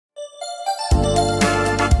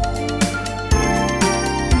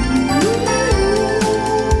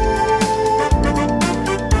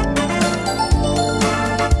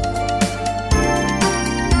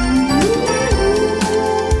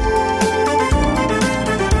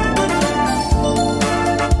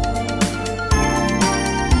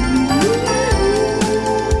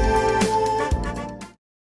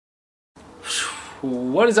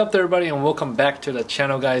What is up there, everybody, and welcome back to the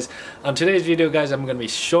channel, guys. On today's video, guys, I'm going to be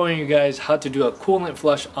showing you guys how to do a coolant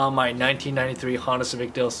flush on my 1993 Honda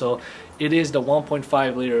Civic Del Sol. It is the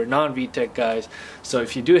 1.5 liter non-VTEC, guys. So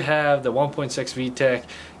if you do have the 1.6 VTEC,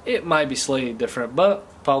 it might be slightly different,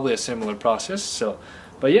 but probably a similar process.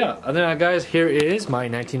 But yeah, other than that, guys, here is my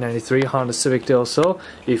 1993 Honda Civic Del Sol.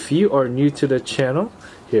 If you are new to the channel,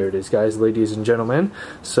 here it is, guys, ladies and gentlemen.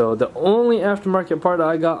 So the only aftermarket part that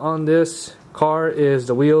I got on this car is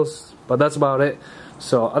the wheels, but that's about it.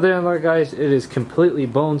 So other than that, guys, it is completely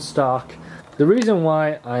bone stock. The reason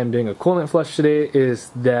why I'm doing a coolant flush today is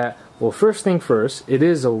that, well, first thing first, it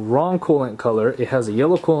is a wrong coolant color. It has a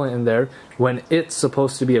yellow coolant in there when it's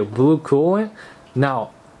supposed to be a blue coolant.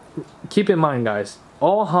 Now, keep in mind, guys,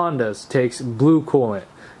 all Hondas takes blue coolant,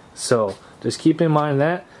 so just keep in mind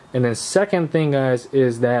that. And then second thing, guys,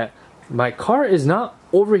 is that my car is not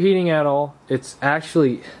overheating at all. It's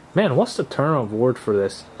actually, man, what's the term of word for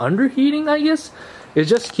this? Underheating, I guess? It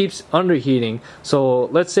just keeps underheating. So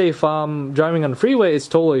let's say if I'm driving on the freeway, it's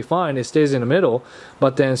totally fine. It stays in the middle.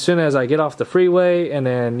 But then as soon as I get off the freeway and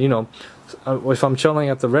then, you know, if I'm chilling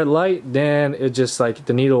at the red light, then it just like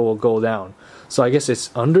the needle will go down. So I guess it's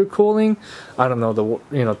undercooling. I don't know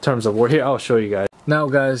the terms of word here. I'll show you guys. Now,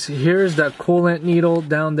 guys, here's that coolant needle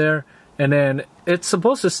down there, and then it's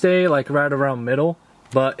supposed to stay like right around middle,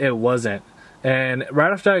 but it wasn't. And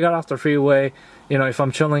right after I got off the freeway, you know, if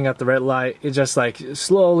I'm chilling at the red light, it just like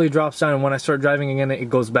slowly drops down, and when I start driving again, it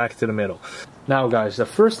goes back to the middle. Now, guys, the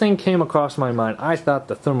first thing came across my mind, I thought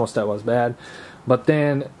the thermostat was bad, but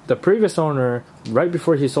then the previous owner, right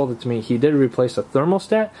before he sold it to me, he did replace the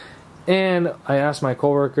thermostat. And I asked my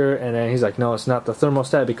coworker, and then he's like, no, it's not the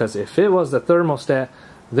thermostat, because if it was the thermostat,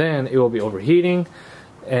 then it will be overheating.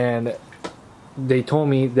 And they told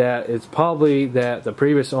me that it's probably that the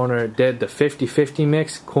previous owner did the 50-50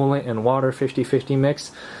 mix, coolant and water 50-50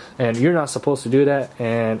 mix, and you're not supposed to do that,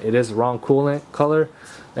 and it is the wrong coolant color,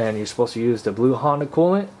 and you're supposed to use the blue Honda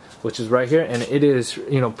coolant, which is right here, and it is,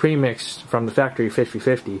 you know, pre-mixed from the factory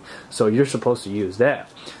 50-50, so you're supposed to use that.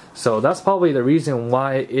 So that's probably the reason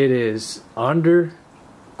why it is under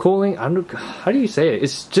cooling. How do you say it?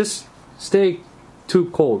 It's just stay too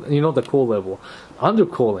cold. You know, the cool level.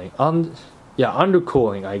 Undercooling. Yeah,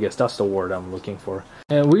 undercooling, I guess that's the word I'm looking for.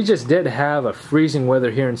 And we just did have a freezing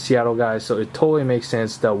weather here in Seattle, guys, so it totally makes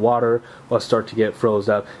sense that water will start to get froze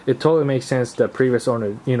up. It totally makes sense that previous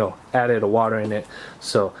owner, you know, added a water in it.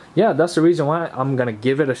 So yeah, that's the reason why I'm gonna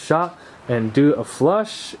give it a shot and do a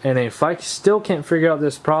flush. And if I still can't figure out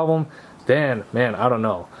this problem, then, man, I don't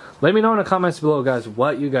know. Let me know in the comments below, guys,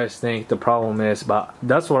 what you guys think the problem is. But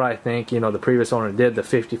that's what I think. You know, the previous owner did the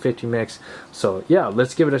 50-50 mix. So yeah,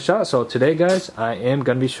 let's give it a shot. So today, guys, I am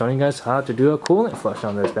gonna be showing you guys how to do a coolant flush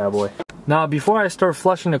on this bad boy. Now, before I start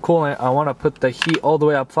flushing the coolant, I want to put the heat all the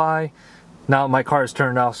way up high. Now my car is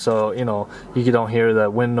turned off, so you know, you don't hear the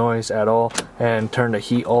wind noise at all, and turn the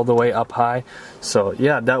heat all the way up high. So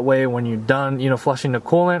yeah, that way when you're done, you know, flushing the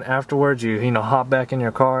coolant, afterwards you know, hop back in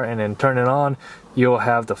your car and then turn it on, you'll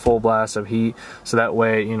have the full blast of heat, so that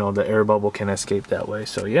way, you know, the air bubble can escape that way.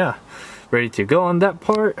 So yeah, ready to go on that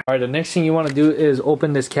part. All right, the next thing you want to do is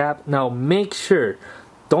open this cap. Now make sure,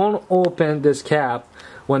 don't open this cap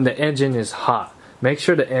when the engine is hot. Make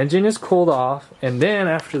sure the engine is cooled off, and then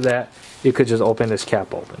after that, you could just open this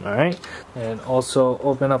cap open, alright? And also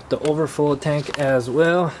open up the overflow tank as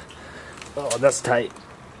well. Oh, that's tight.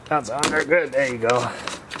 That's under good. There you go.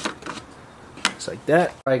 Just like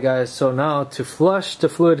that. Alright, guys, so now to flush the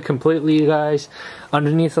fluid completely, guys,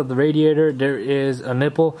 underneath of the radiator, there is a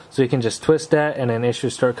nipple, so you can just twist that, and then it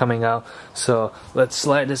should start coming out. So let's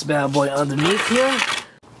slide this bad boy underneath here.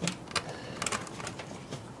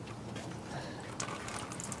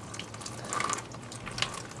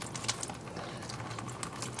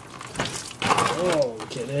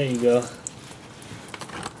 Okay, there you go.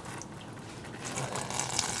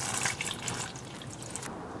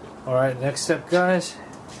 Alright, next step, guys.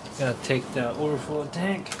 Gonna take the overflow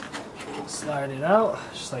tank, slide it out,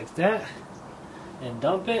 just like that, and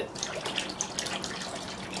dump it.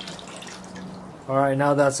 Alright,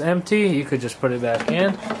 now that's empty, you could just put it back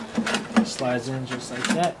in. It slides in just like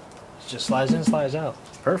that. It just slides in, slides out.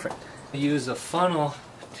 Perfect. Use a funnel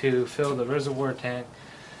to fill the reservoir tank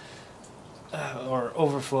or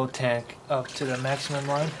overflow tank up to the maximum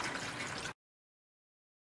line.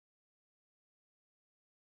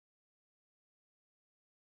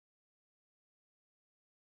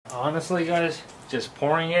 Honestly, guys, just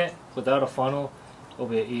pouring it without a funnel will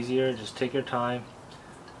be easier. Just take your time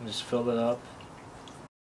and just fill it up.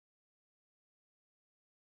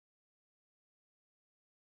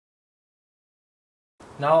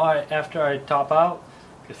 Now after I top out,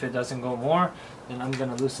 If it doesn't go more, then I'm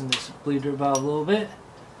gonna loosen this bleeder valve a little bit,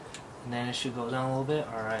 and then it should go down a little bit.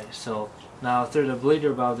 Alright, so now through the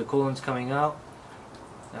bleeder valve, the coolant's coming out.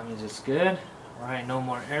 That means it's good. Alright, no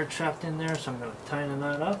more air trapped in there, so I'm gonna tighten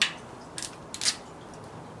that up.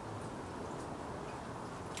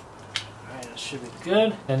 Alright, that should be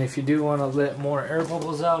good. And if you do want to let more air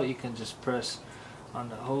bubbles out, you can just press on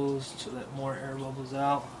the hose to let more air bubbles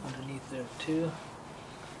out underneath there too.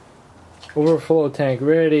 Overflow tank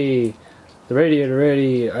ready. The radiator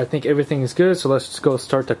ready. I think everything is good, so let's just go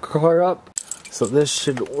start the car up. So this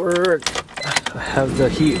should work. I have the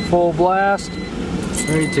heat full blast,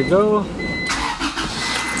 ready to go.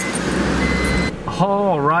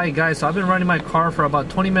 Alright guys, so I've been running my car for about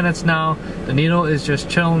 20 minutes now. The needle is just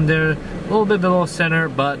chilling there, a little bit below center,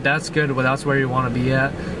 but that's good, but that's where you want to be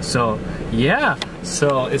at. So yeah,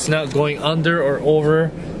 so it's not going under or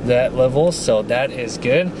over that level, so that is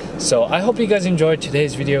good. So I hope you guys enjoyed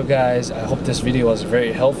today's video, guys. I hope this video was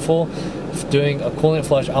very helpful, doing a coolant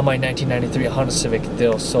flush on my 1993 Honda Civic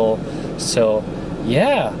Del Sol. So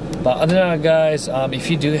yeah, but other than that, guys,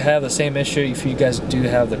 if you do have the same issue, if you guys do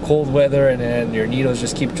have the cold weather and then your needles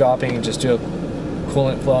just keep dropping, just do a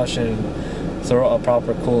coolant flush and throw a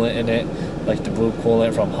proper coolant in it, like the blue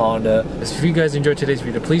coolant from Honda. If you guys enjoyed today's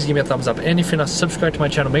video, please give me a thumbs up, and if you're not subscribed to my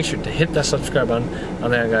channel, make sure to hit that subscribe button.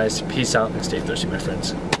 Other than that, guys, peace out and stay thirsty, my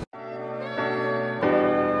friends.